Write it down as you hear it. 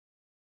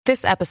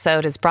This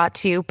episode is brought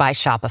to you by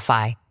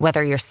Shopify.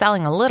 Whether you're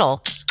selling a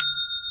little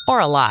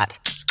or a lot,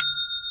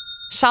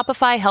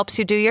 Shopify helps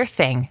you do your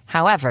thing,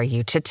 however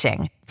you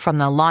cha-ching. From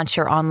the launch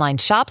your online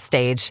shop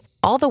stage,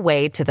 all the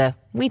way to the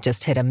we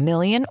just hit 1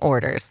 million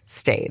orders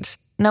stage.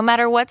 No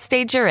matter what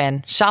stage you're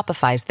in,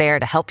 Shopify's there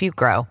to help you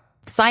grow.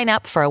 Sign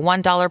up for a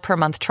 $1 per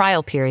month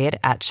trial period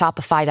at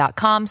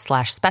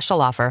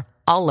shopify.com/special offer,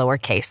 all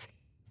lowercase.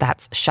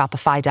 That's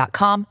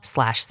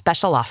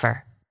shopify.com/special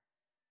offer.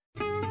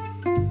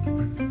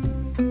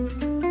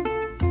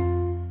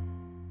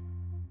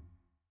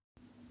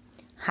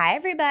 Hi,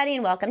 everybody,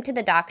 and welcome to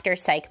the Dr.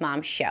 Psych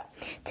Mom Show.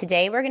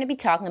 Today, we're going to be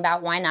talking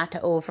about why not to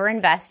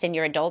overinvest in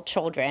your adult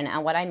children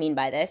and what I mean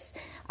by this.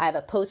 I have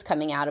a post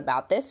coming out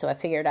about this, so I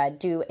figured I'd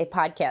do a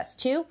podcast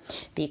too,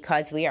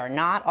 because we are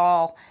not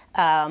all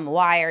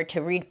wired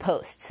to read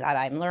posts. And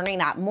I'm learning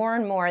that more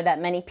and more that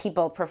many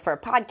people prefer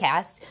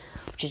podcasts,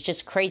 which is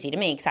just crazy to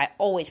me because I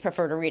always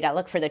prefer to read. I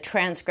look for the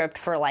transcript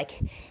for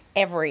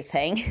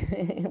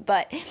everything.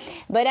 but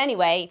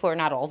anyway, we're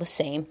not all the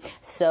same.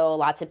 So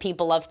lots of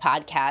people love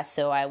podcasts.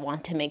 So I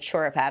want to make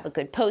sure if I have a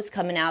good post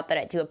coming out that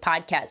I do a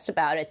podcast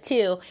about it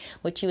too,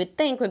 which you would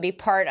think would be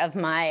part of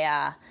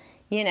my,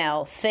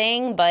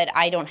 thing, but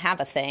I don't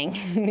have a thing.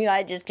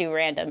 I just do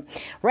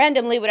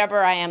randomly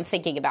whatever I am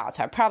thinking about.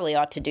 So I probably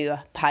ought to do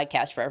a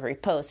podcast for every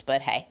post,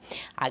 but hey,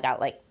 I got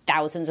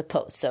thousands of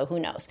posts, so who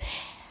knows.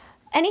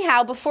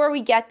 Anyhow, before we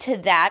get to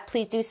that,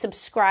 please do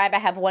subscribe. I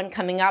have one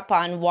coming up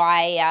on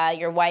why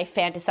your wife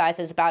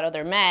fantasizes about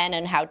other men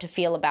and how to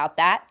feel about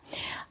that.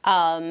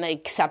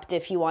 Except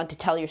if you want to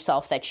tell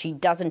yourself that she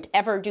doesn't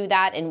ever do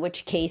that, in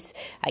which case,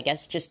 I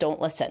guess just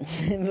don't listen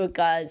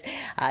because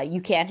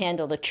you can't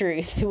handle the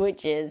truth,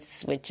 which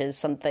is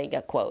something,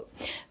 a quote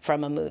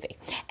from a movie.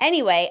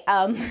 Anyway,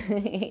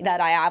 that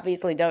I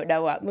obviously don't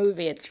know what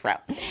movie it's from.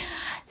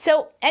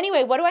 So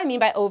anyway, what do I mean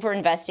by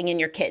overinvesting in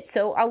your kids?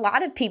 So a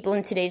lot of people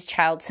in today's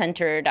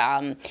child-centered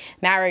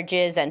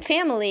marriages and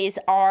families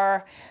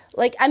are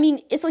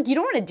it's like you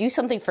don't want to do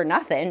something for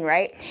nothing,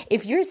 right?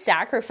 If you're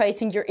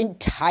sacrificing your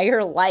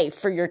entire life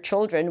for your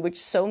children, which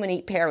so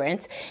many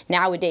parents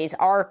nowadays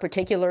are,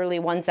 particularly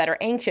ones that are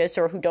anxious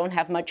or who don't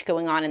have much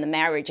going on in the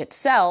marriage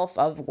itself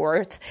of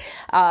worth,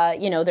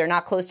 they're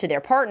not close to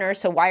their partner,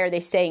 so why are they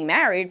staying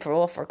married?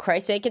 For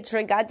Christ's sake, it's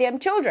for goddamn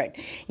children,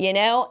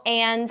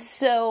 And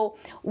so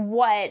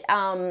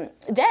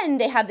then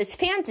they have this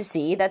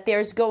fantasy that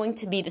there's going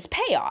to be this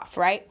payoff,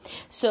 right?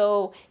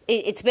 So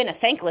it's been a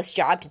thankless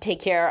job to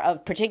take care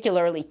of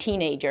particularly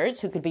teenagers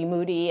who could be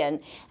moody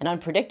and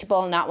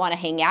unpredictable and not want to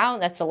hang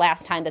out. That's the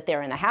last time that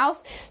they're in the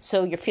house.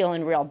 So you're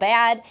feeling real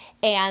bad.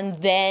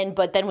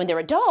 But then when they're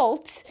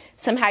adults,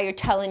 somehow you're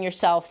telling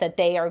yourself that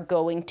they are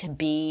going to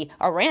be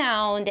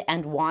around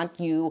and want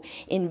you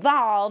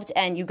involved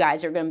and you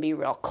guys are going to be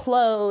real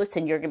close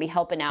and you're going to be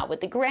helping out with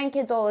the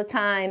grandkids all the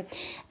time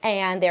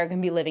and they're going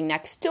to be living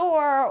next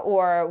door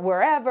or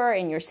wherever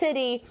in your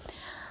city.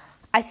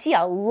 I see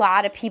a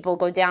lot of people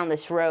go down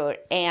this road,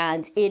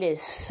 and it is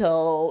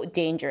so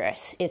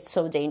dangerous. It's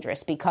so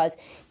dangerous because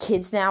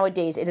kids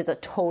nowadays, it is a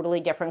totally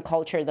different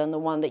culture than the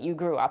one that you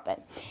grew up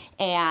in.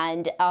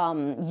 And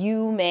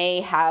you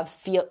may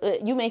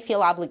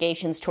feel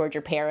obligations toward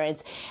your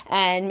parents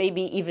and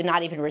maybe even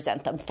not even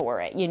resent them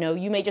for it.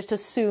 You may just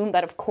assume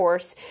that, of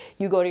course,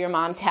 you go to your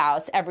mom's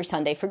house every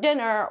Sunday for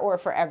dinner or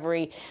for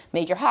every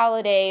major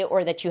holiday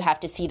or that you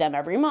have to see them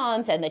every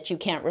month and that you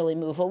can't really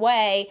move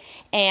away.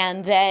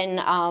 And then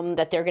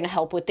that they're going to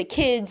help with the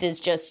kids is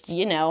just,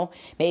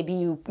 maybe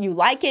you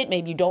like it,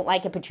 maybe you don't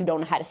like it, but you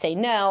don't know how to say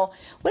no.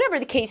 Whatever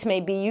the case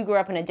may be, you grew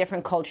up in a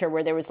different culture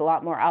where there was a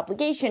lot more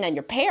obligation, and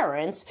your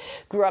parents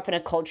grew up in a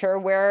culture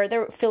where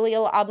their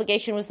filial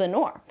obligation was the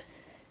norm.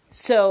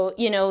 So,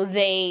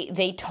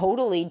 they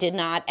totally did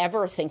not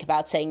ever think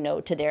about saying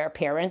no to their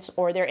parents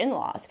or their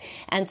in-laws.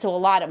 And so a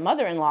lot of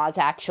mother-in-laws,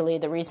 actually,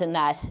 the reason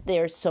that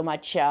there's so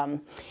much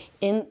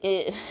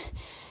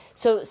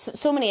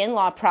So many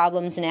in-law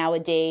problems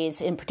nowadays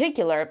in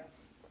particular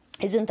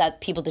isn't that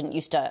people didn't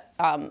used to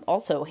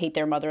also hate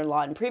their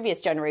mother-in-law in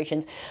previous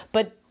generations,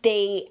 but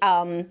they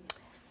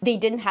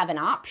didn't have an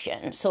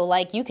option. So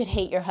you could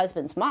hate your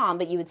husband's mom,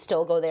 but you would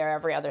still go there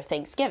every other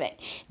Thanksgiving.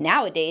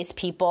 Nowadays,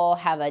 people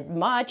have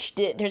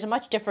there's a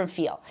much different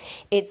feel.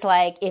 It's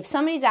like if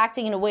somebody's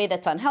acting in a way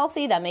that's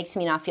unhealthy, that makes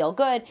me not feel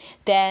good,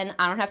 then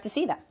I don't have to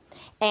see them.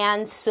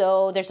 And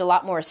so there's a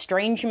lot more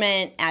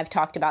estrangement. I've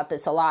talked about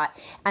this a lot.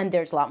 And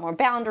there's a lot more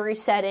boundary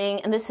setting.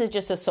 And this is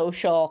just a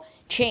social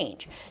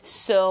change.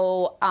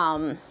 So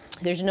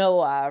there's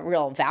no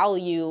real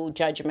value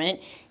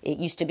judgment. It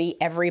used to be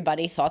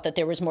everybody thought that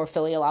there was more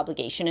filial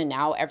obligation, and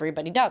now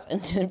everybody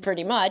doesn't,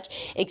 pretty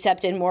much,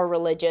 except in more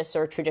religious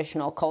or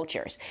traditional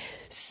cultures.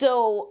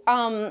 So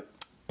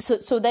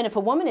So then if a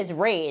woman is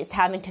raised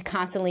having to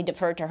constantly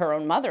defer to her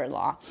own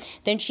mother-in-law,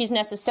 then she's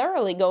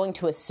necessarily going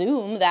to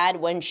assume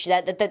that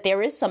that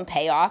there is some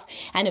payoff,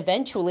 and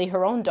eventually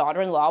her own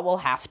daughter-in-law will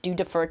have to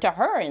defer to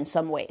her in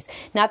some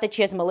ways. Not that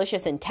she has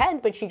malicious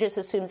intent, but she just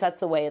assumes that's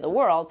the way of the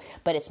world,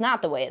 but it's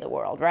not the way of the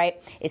world,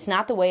 right? It's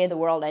not the way of the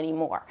world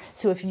anymore.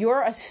 So if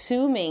you're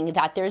assuming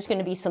that there's going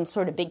to be some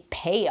sort of big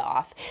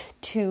payoff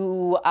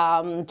to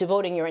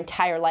devoting your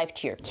entire life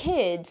to your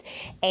kids,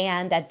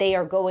 and that they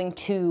are going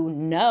to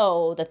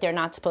know that they're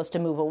not supposed to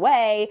move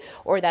away,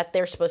 or that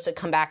they're supposed to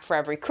come back for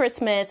every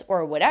Christmas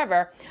or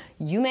whatever,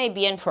 you may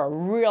be in for a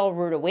real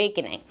rude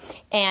awakening.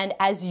 And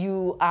as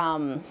you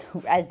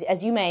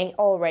may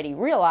already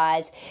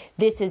realize,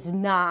 this is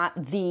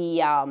not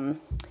the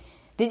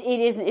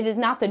it is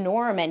not the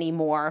norm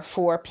anymore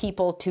for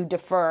people to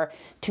defer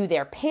to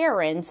their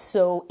parents.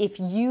 So if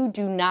you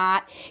do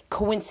not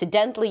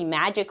coincidentally,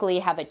 magically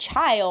have a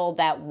child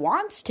that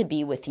wants to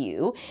be with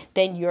you,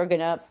 then you're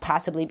going to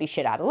possibly be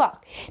shit out of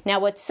luck. Now,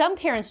 what some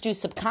parents do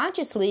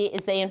subconsciously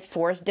is they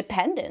enforce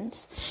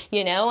dependence,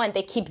 and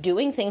they keep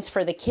doing things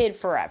for the kid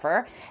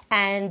forever.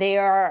 And they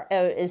are,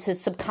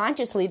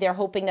 subconsciously, they're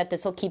hoping that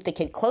this will keep the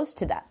kid close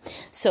to them.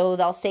 So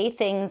they'll say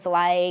things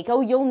like,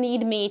 oh, you'll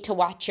need me to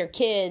watch your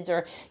kids,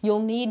 or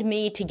you'll need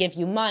me to give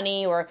you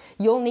money, or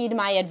you'll need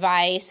my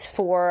advice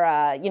for,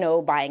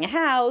 buying a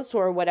house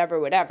or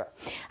whatever.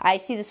 I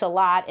see this a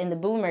lot in the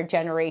boomer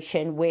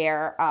generation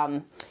where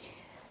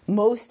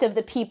most of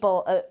the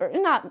people,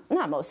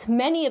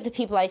 many of the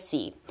people I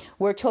see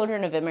were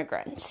children of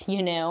immigrants,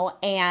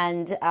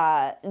 and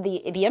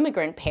the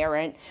immigrant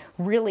parent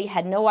really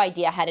had no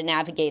idea how to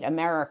navigate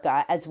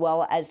America as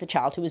well as the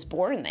child who was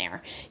born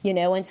there,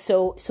 and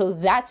so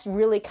that's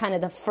really kind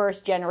of the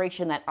first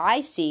generation that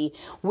I see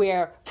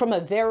where from a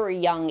very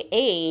young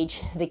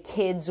age, the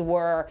kids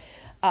were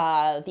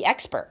the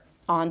expert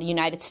on the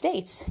United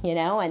States,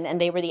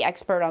 and they were the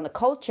expert on the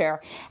culture.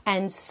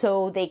 And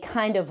so they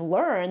kind of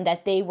learned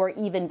that they were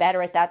even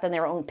better at that than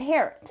their own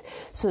parents.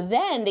 So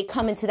then they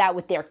come into that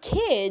with their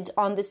kids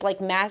on this like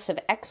massive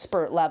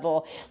expert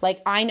level.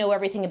 Like, I know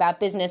everything about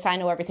business. I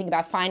know everything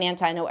about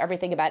finance. I know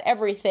everything about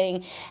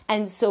everything.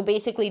 And so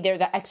basically they're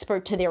the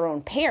expert to their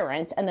own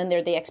parents, and then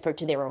they're the expert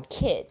to their own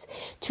kids.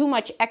 Too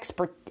much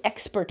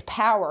expert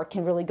power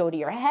can really go to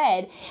your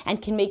head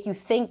and can make you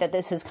think that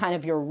this is kind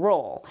of your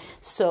role.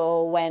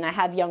 So when I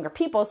have younger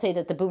people say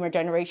that the boomer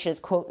generation is,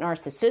 quote,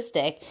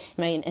 narcissistic,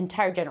 my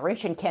entire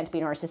generation can't be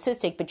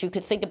narcissistic, but you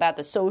could think about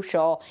the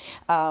social,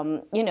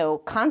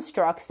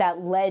 constructs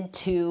that led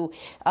to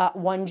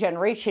one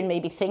generation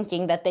maybe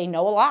thinking that they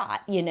know a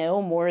lot,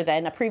 more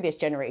than a previous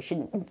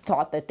generation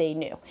thought that they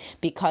knew.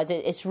 Because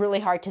it's really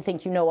hard to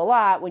think you know a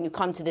lot when you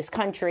come to this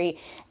country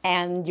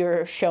and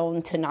you're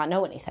shown to not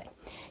know anything.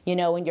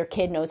 And your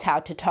kid knows how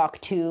to talk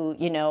to,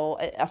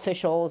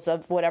 officials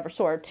of whatever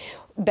sort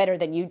better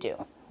than you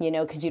do,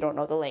 because you don't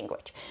know the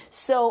language.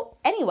 So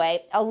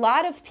anyway, a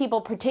lot of people,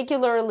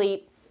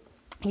 particularly,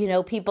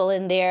 people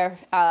in their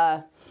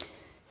 50s,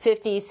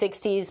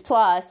 60s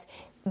plus,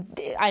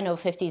 I know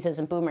 50s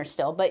isn't boomer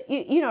still, but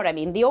you know what I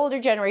mean. The older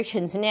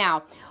generations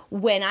now,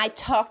 when I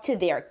talk to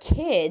their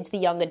kids, the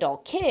young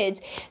adult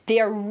kids,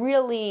 they're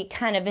really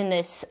kind of in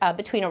this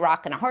between a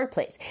rock and a hard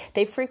place.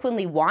 They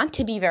frequently want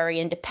to be very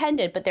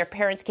independent, but their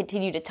parents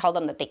continue to tell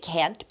them that they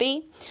can't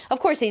be. Of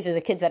course, these are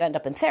the kids that end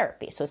up in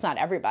therapy, so it's not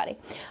everybody.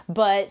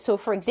 But so,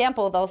 for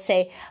example, they'll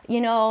say,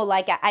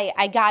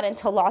 I got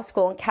into law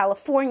school in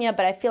California,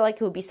 but I feel like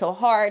it would be so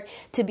hard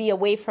to be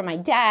away from my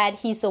dad.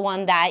 He's the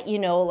one that,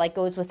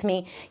 goes with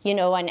me,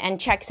 and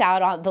checks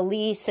out on the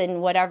lease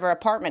and whatever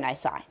apartment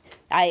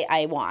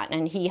I want.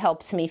 And he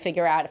helps me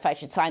figure out if I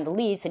should sign the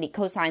lease, and he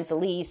co-signs the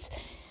lease.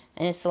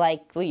 And it's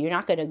like, well, you're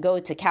not going to go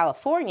to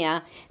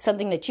California,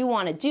 something that you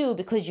want to do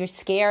because you're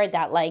scared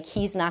that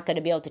he's not going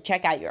to be able to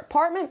check out your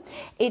apartment.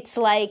 It's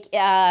like,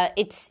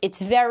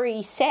 it's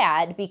very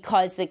sad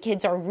because the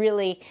kids are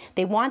really,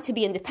 they want to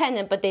be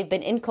independent, but they've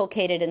been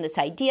inculcated in this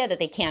idea that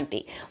they can't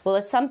be. Well,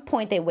 at some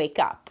point they wake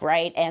up,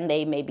 right? And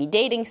they may be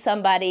dating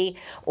somebody,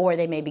 or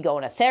they may be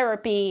going to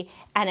therapy.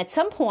 And at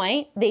some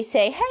point they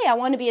say, hey, I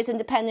want to be as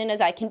independent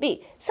as I can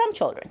be. Some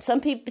children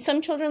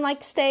like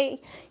to stay,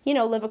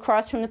 live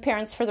across from the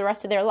parents for the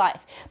rest of their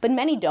life, but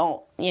many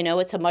don't.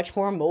 It's a much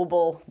more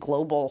mobile,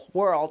 global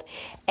world.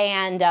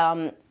 And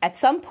at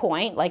some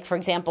point, like, for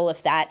example,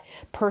 if that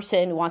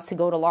person wants to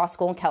go to law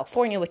school in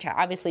California, which I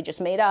obviously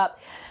just made up,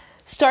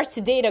 starts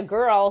to date a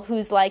girl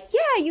who's like,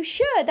 yeah, you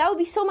should. That would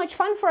be so much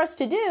fun for us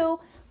to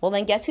do. Well,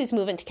 then guess who's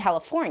moving to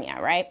California,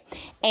 right?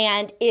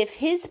 And if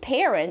his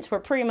parents were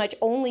pretty much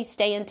only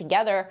staying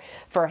together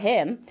for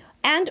him,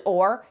 and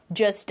or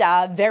just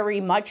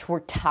very much were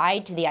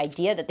tied to the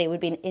idea that they would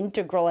be an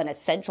integral and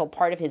essential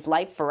part of his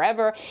life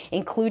forever,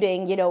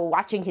 including,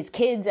 watching his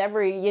kids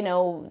every,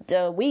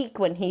 the week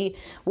when he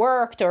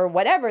worked or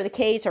whatever the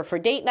case, or for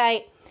date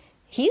night.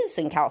 He's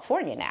in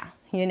California now.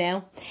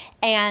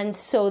 And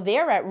so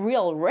they're at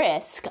real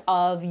risk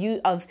of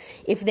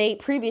if they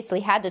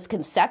previously had this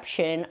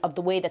conception of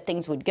the way that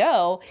things would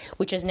go,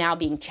 which is now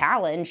being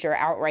challenged or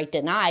outright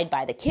denied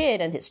by the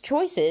kid and his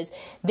choices,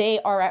 they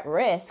are at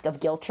risk of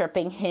guilt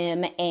tripping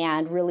him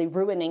and really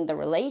ruining the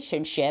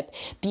relationship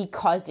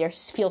because they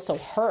feel so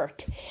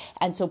hurt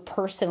and so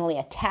personally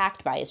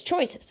attacked by his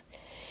choices.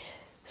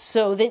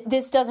 So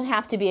this doesn't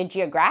have to be a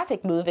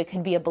geographic move. It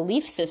could be a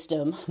belief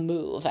system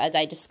move, as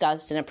I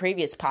discussed in a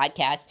previous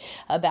podcast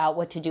about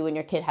what to do when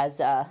your kid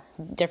has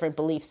different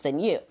beliefs than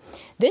you.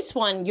 This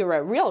one, you're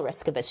at real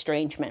risk of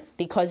estrangement,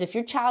 because if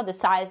your child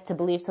decides to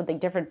believe something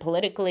different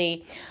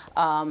politically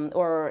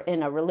or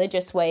in a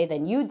religious way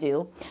than you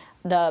do,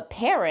 the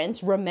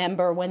parents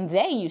remember when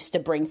they used to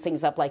bring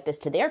things up like this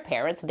to their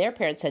parents. Their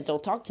parents said,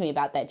 don't talk to me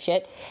about that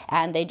shit.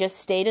 And they just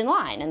stayed in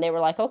line. And they were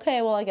like,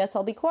 okay, well, I guess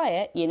I'll be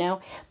quiet,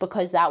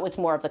 because that was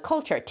more of the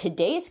culture.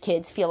 Today's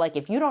kids feel like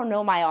if you don't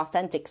know my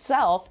authentic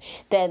self,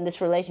 then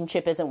this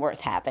relationship isn't worth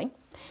having.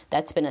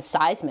 That's been a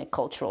seismic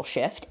cultural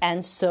shift.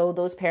 And so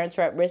those parents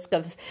are at risk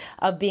of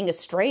being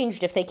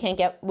estranged if they can't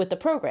get with the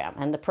program.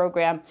 And the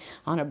program,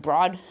 on a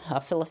broad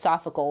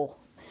philosophical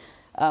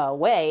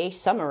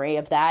summary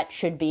of that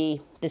should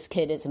be, this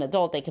kid is an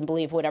adult, they can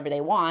believe whatever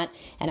they want,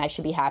 and I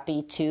should be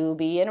happy to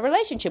be in a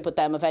relationship with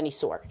them of any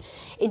sort.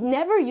 It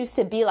never used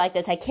to be like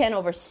this. I can't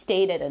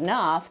overstate it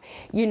enough,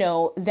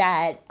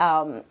 that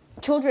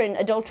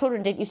adult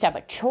children didn't used to have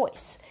a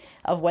choice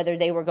of whether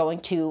they were going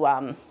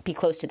to be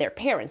close to their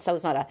parents. That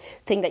was not a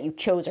thing that you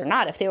chose or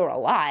not. If they were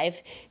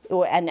alive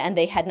and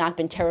they had not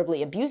been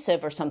terribly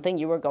abusive or something,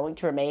 you were going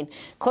to remain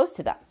close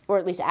to them, or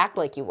at least act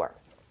like you were.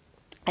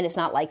 And it's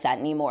not like that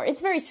anymore. It's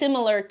very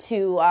similar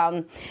to,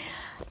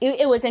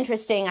 it was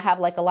interesting. I have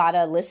like a lot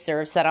of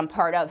listservs that I'm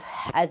part of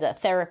as a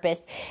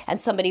therapist.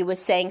 And somebody was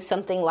saying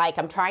something like,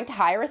 I'm trying to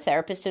hire a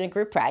therapist in a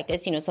group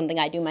practice, something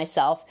I do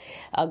myself,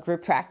 a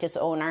group practice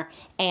owner.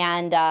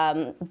 And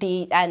a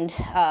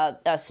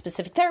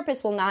specific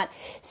therapist will not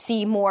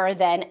see more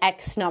than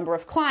X number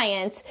of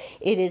clients.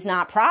 It is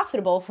not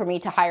profitable for me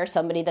to hire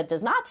somebody that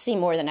does not see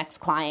more than X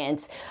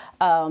clients.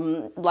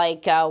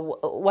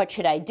 What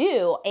should I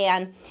do?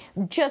 And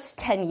just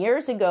 10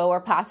 years ago, or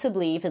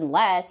possibly even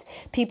less,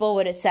 people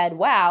would have said,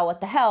 wow,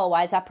 what the hell?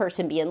 Why is that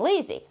person being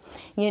lazy?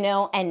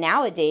 And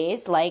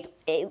nowadays,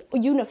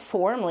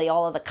 uniformly,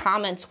 all of the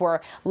comments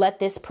were, let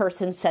this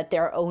person set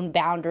their own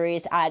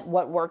boundaries at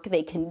what work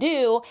they can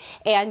do,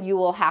 and you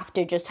will have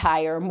to just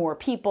hire more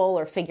people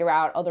or figure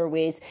out other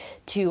ways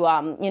to,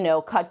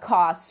 cut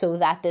costs so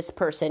that this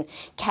person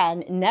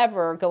can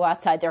never go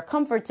outside their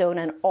comfort zone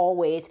and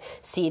always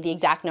see the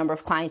exact number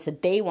of clients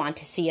that they want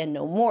to see and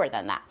no more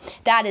than that.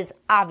 That is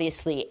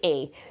obviously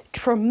a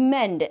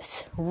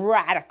tremendous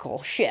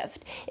radical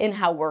shift in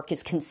how work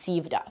is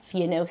conceived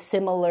of,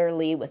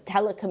 similarly with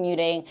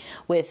telecommuting,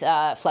 with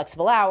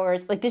flexible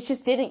hours. This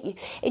just didn't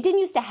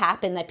used to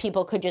happen that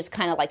people could just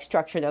kind of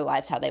structure their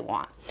lives how they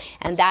want.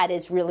 And that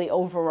is really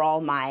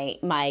overall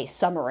my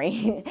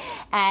summary.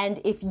 And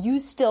if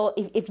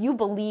you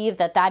believe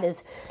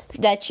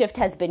that shift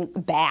has been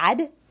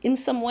bad in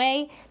some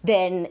way,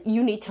 then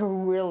you need to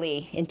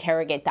really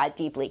interrogate that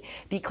deeply,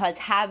 because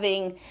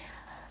having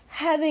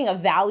a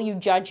value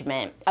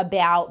judgment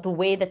about the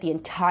way that the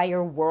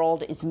entire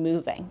world is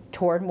moving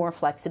toward more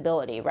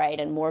flexibility, right,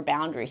 and more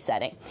boundary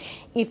setting.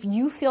 If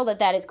you feel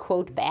that is,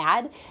 quote,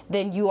 bad,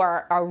 then you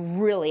are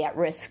really at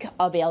risk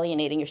of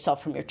alienating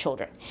yourself from your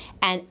children.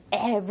 And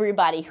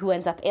everybody who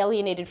ends up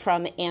alienated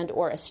from and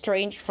or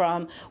estranged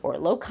from or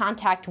low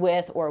contact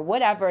with or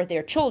whatever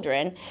their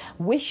children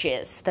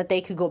wishes that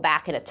they could go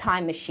back in a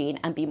time machine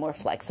and be more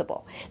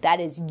flexible. That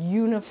is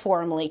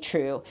uniformly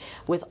true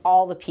with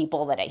all the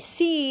people that I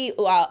see,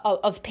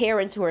 of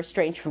parents who are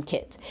estranged from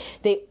kids.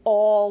 They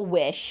all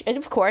wish, and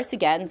of course,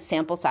 again,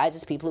 sample size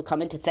is people who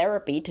come into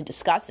therapy to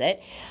discuss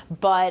it,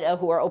 but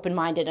who are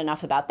open-minded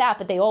enough about that,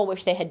 but they all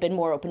wish they had been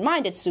more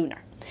open-minded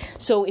sooner.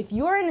 So if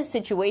you're in a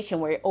situation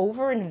where you're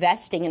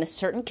over-investing in a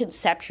certain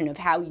conception of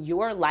how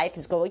your life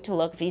is going to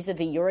look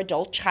vis-a-vis your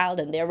adult child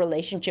and their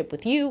relationship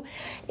with you,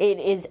 it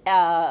is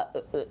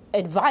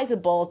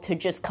advisable to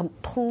just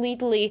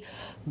completely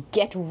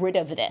get rid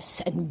of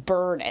this and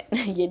burn it,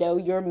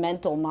 your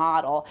mental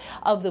model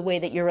of the way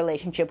that your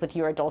relationship with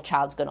your adult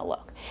child is going to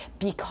look.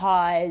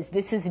 Because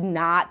this is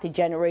not the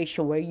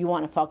generation where you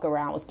want to fuck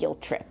around with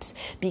guilt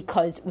trips.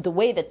 Because the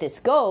way that this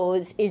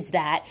goes is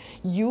that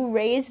you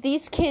raise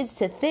these kids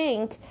to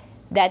think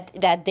that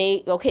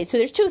they, okay, so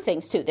there's two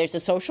things too. There's a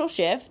social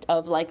shift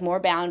of more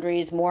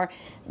boundaries, more,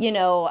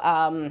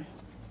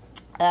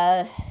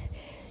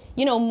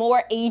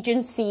 more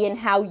agency in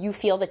how you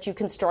feel that you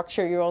can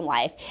structure your own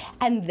life.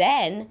 And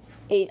then,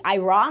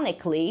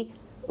 ironically,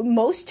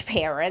 most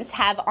parents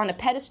have on a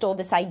pedestal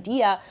this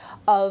idea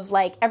of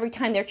like every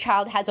time their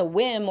child has a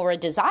whim or a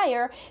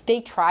desire,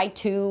 they try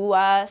to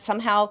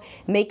somehow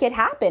make it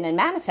happen and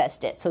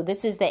manifest it. So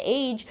this is the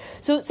age.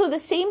 So the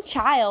same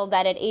child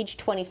that at age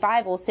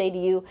 25 will say to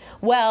you,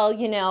 well,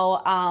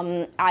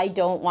 I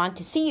don't want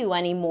to see you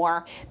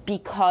anymore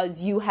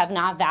because you have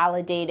not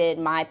validated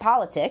my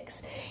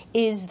politics,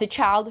 is the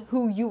child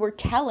who you were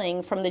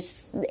telling from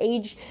this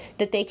age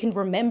that they can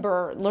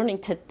remember learning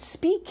to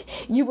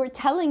speak, you were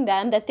telling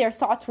them that their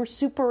thoughts were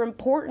super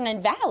important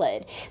and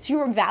valid. So you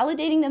were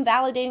validating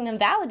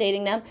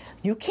them.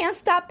 You can't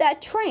stop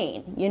that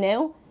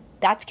train,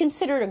 That's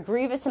considered a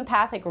grievous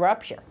empathic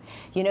rupture.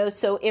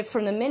 So if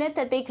from the minute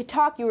that they could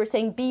talk, you were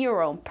saying, be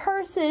your own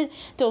person,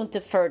 don't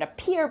defer to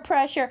peer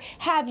pressure,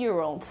 have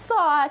your own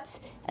thoughts,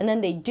 and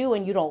then they do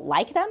and you don't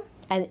like them,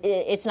 and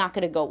it's not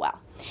going to go well.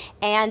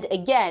 And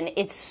again,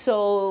 it's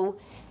so...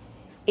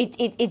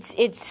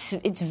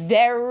 It's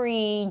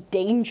very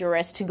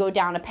dangerous to go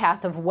down a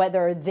path of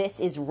whether this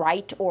is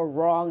right or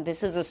wrong.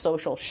 This is a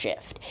social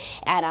shift,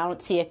 and I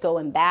don't see it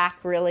going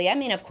back, really. I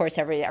mean, of course,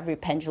 every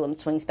pendulum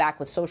swings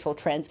back with social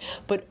trends,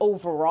 but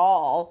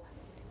overall,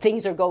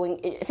 things are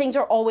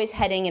always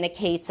heading in a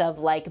case of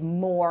like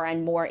more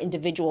and more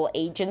individual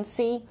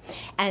agency,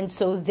 and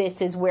so this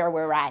is where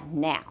we're at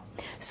now.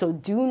 So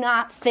do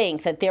not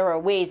think that there are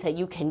ways that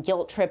you can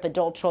guilt trip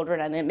adult children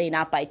and it may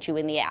not bite you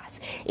in the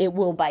ass. It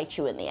will bite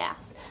you in the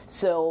ass.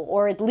 So,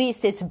 or at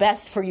least it's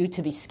best for you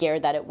to be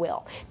scared that it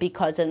will,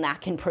 because then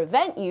that can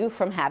prevent you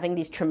from having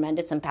these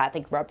tremendous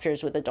empathic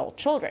ruptures with adult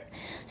children.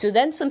 So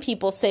then some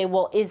people say,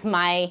 well, is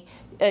my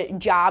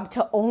job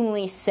to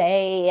only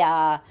say,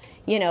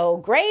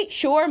 great,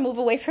 sure, move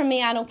away from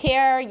me, I don't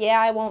care, yeah,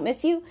 I won't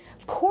miss you?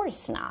 Of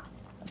course not.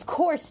 Of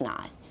course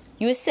not.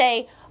 You would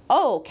say,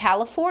 oh,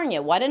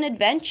 California, what an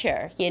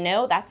adventure,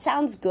 that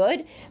sounds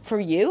good for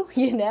you,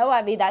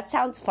 that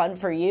sounds fun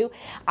for you.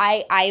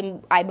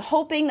 I'm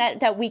hoping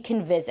that we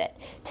can visit.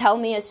 Tell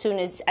me as soon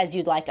as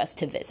you'd like us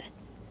to visit.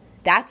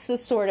 That's the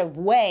sort of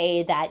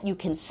way that you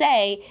can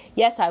say,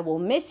 yes, I will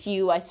miss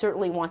you, I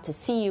certainly want to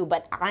see you,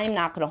 but I'm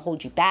not going to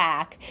hold you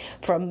back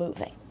from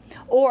moving.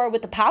 Or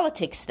with the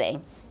politics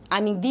thing,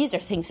 these are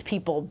things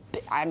people,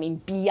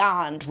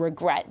 beyond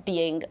regret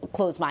being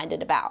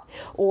closed-minded about.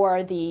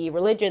 Or the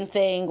religion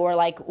thing, or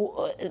like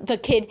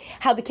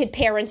how the kid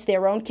parents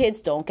their own kids.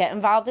 Don't get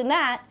involved in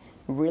that.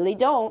 Really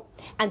don't.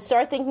 And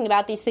start thinking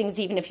about these things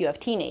even if you have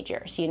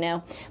teenagers,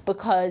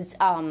 because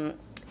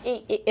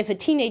if a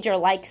teenager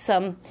likes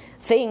some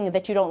thing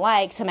that you don't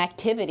like, some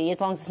activity,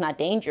 as long as it's not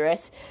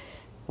dangerous,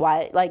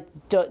 why,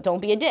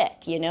 don't be a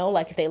dick,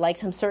 if they like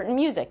some certain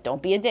music,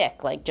 don't be a dick,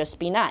 just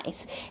be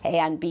nice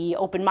and be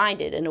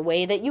open-minded in a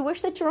way that you wish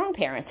that your own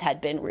parents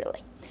had been, really.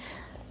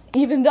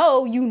 Even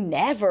though you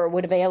never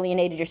would have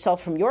alienated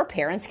yourself from your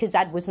parents, because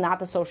that was not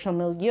the social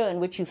milieu in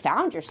which you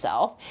found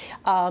yourself,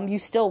 you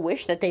still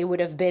wish that they would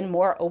have been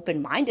more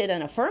open-minded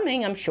and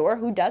affirming. I'm sure,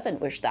 who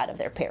doesn't wish that of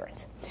their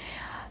parents?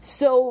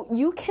 So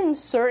you can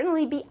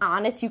certainly be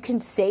honest. You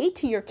can say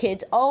to your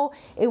kids, oh,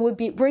 it would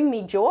bring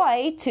me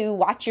joy to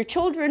watch your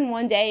children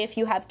one day if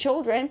you have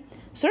children.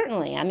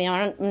 Certainly.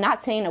 I'm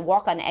not saying to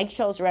walk on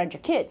eggshells around your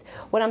kids.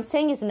 What I'm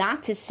saying is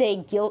not to say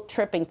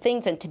guilt-tripping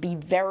things and to be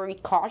very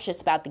cautious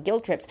about the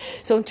guilt trips.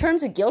 So in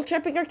terms of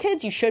guilt-tripping your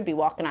kids, you should be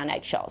walking on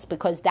eggshells,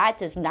 because that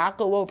does not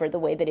go over the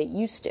way that it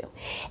used to.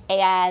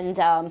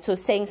 And so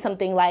saying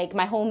something like,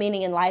 my whole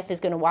meaning in life is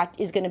going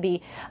to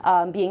be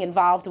being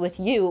involved with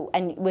you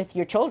and with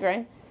your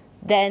children,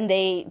 then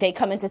they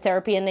come into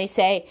therapy and they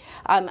say,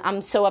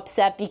 I'm so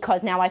upset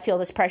because now I feel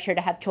this pressure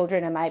to have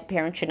children and my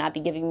parents should not be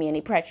giving me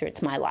any pressure.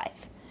 It's my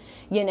life.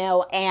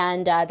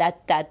 And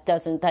that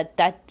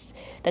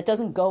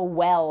doesn't go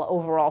well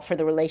overall for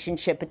the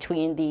relationship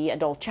between the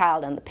adult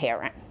child and the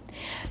parent.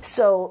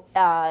 So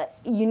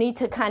you need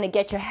to kind of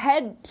get your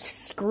head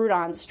screwed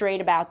on straight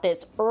about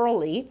this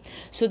early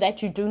so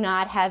that you do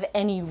not have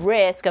any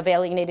risk of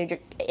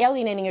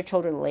alienating your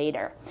children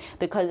later,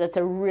 because it's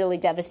a really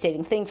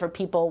devastating thing for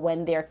people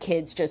when their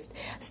kids just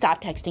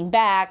stop texting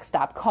back,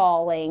 stop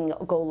calling,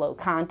 go low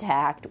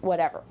contact,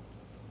 whatever.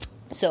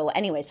 So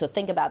anyway, so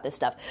think about this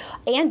stuff.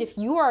 And if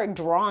you are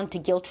drawn to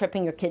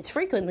guilt-tripping your kids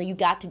frequently, you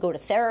got to go to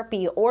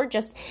therapy or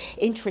just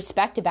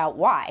introspect about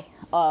why.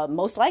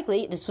 Most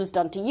likely, this was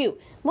done to you.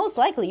 Most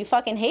likely, you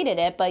fucking hated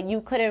it, but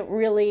you couldn't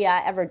really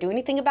ever do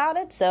anything about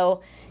it.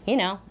 So,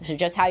 this is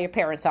just how your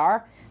parents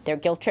are. They're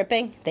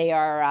guilt-tripping. They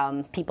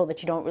are people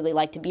that you don't really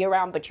like to be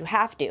around, but you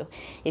have to.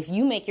 If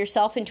you make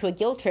yourself into a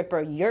guilt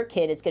tripper, your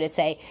kid is going to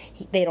say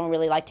they don't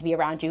really like to be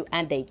around you,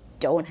 and they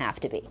don't have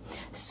to be.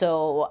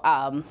 So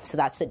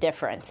that's the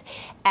difference.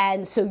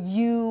 And so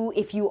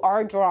if you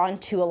are drawn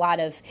to a lot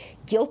of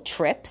guilt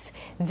trips,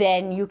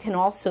 then you can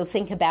also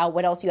think about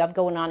what else you have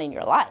going on in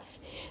your life.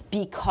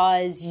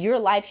 because your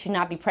life should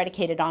not be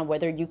predicated on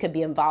whether you could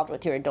be involved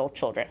with your adult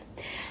children.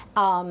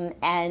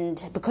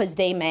 And because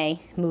they may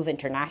move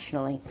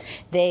internationally,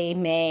 they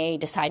may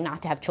decide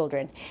not to have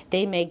children,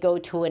 they may go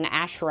to an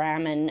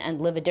ashram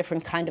and live a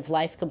different kind of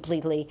life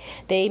completely,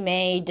 they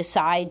may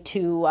decide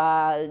to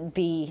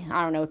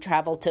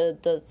travel to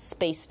the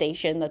space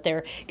station that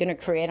they're going to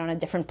create on a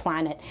different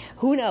planet.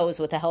 Who knows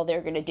what the hell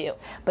they're going to do?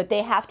 But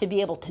they have to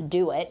be able to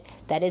do it.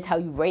 That is how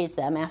you raise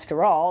them,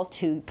 after all,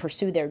 to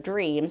pursue their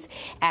dreams.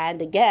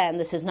 And again,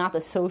 this is not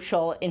the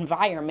social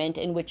environment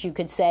in which you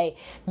could say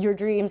your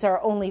dreams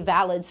are only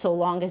valid so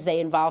long as they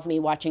involve me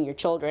watching your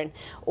children,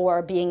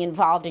 or being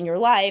involved in your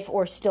life,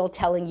 or still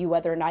telling you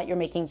whether or not you're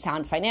making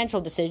sound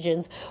financial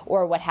decisions,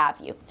 or what have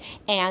you.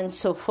 And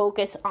so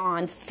focus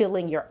on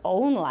filling your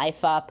own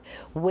life up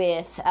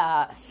with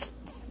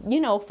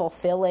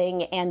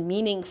fulfilling and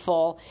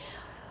meaningful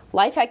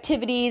life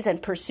activities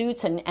and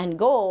pursuits and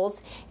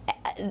goals,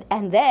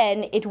 and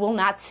then it will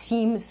not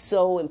seem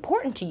so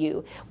important to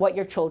you what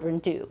your children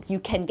do. You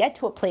can get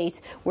to a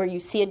place where you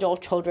see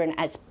adult children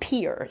as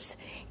peers,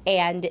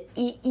 and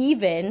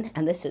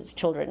and this is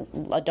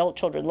adult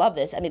children love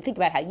this. I mean, think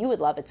about how you would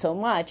love it so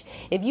much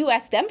if you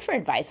ask them for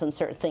advice on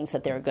certain things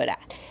that they're good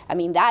at. I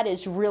mean, that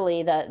is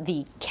really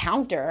the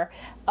counter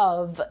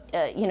of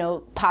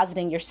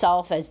positing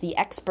yourself as the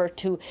expert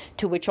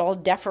to which all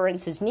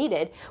deference is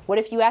needed. What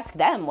if you ask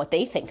them what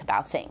they think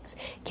about things?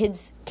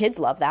 Kids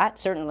love that,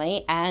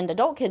 certainly, and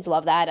adult kids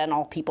love that, and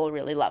all people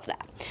really love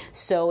that.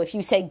 So if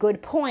you say,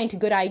 good point,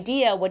 good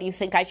idea, what do you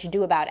think I should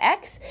do about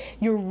X?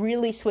 You're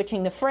really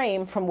switching the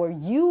frame from where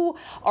you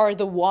are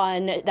the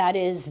one that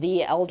is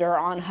the elder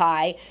on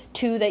high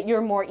to that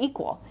you're more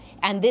equal.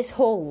 And this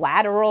whole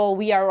lateral,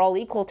 we are all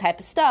equal type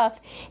of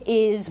stuff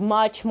is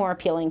much more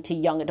appealing to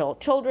young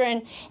adult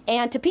children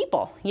and to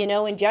people,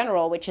 in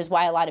general, which is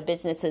why a lot of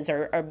businesses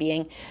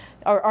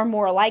are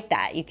more like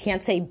that. You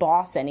can't say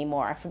boss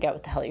anymore. I forget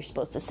what the hell you're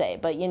supposed to say.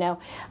 But,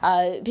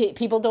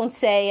 people don't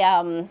say,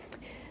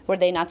 or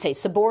they not say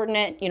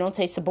subordinate. You don't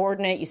say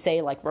subordinate. You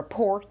say like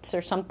reports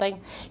or something.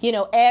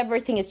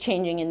 Everything is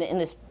changing in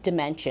this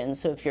dimension.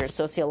 So if you're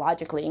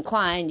sociologically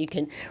inclined, you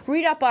can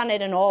read up on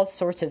it in all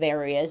sorts of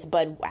areas.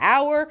 But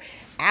our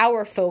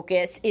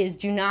focus is,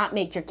 do not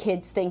make your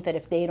kids think that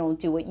if they don't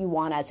do what you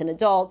want as an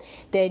adult,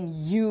 then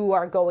you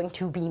are going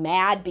to be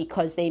mad,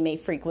 because they may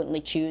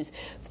frequently choose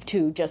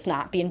to just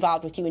not be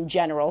involved with you in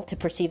general, to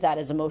perceive that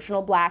as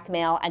emotional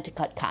blackmail and to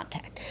cut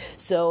contact.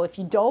 So if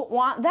you don't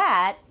want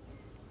that,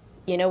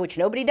 which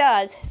nobody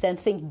does, then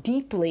think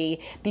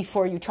deeply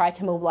before you try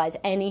to mobilize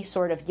any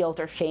sort of guilt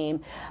or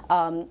shame,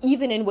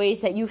 even in ways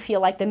that you feel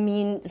like the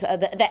means,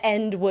 the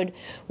end would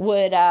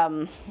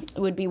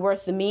be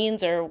worth the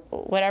means, or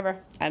whatever.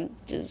 I'm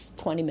just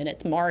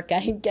 20-minute mark.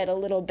 I get a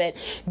little bit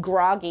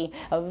groggy.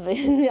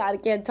 I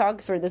can't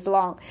talk for this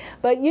long,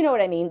 but you know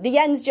what I mean. The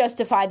ends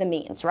justify the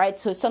means, right?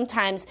 So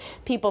sometimes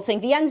people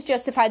think the ends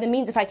justify the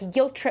means. If I could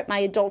guilt trip my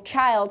adult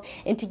child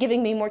into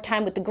giving me more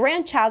time with the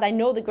grandchild, I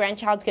know the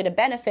grandchild's going to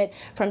benefit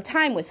from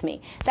time with me.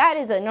 That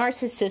is a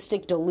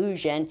narcissistic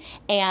delusion,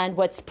 and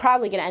what's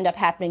probably going to end up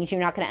happening is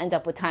you're not going to end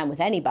up with time with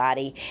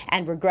anybody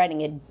and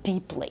regretting it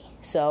deeply.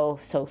 So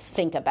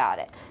think about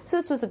it. So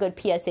this was a good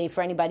PSA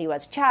for anybody who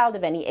has a child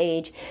of any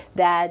age,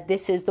 that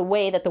this is the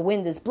way that the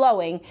wind is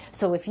blowing.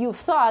 So if you've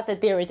thought that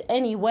there is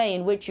any way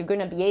in which you're going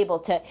to be able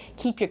to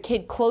keep your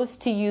kid close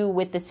to you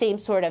with the same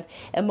sort of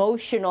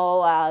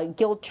emotional,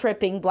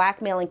 guilt-tripping,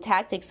 blackmailing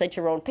tactics that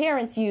your own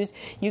parents use,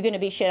 you're going to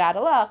be shit out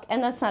of luck,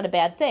 and that's not a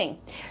bad thing.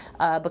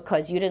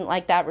 Because you didn't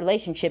like that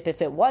relationship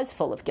if it was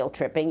full of guilt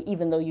tripping,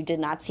 even though you did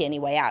not see any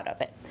way out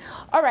of it.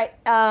 All right.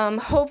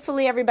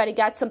 Hopefully everybody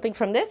got something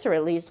from this, or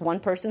at least one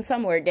person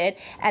somewhere did,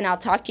 and I'll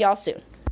talk to y'all soon.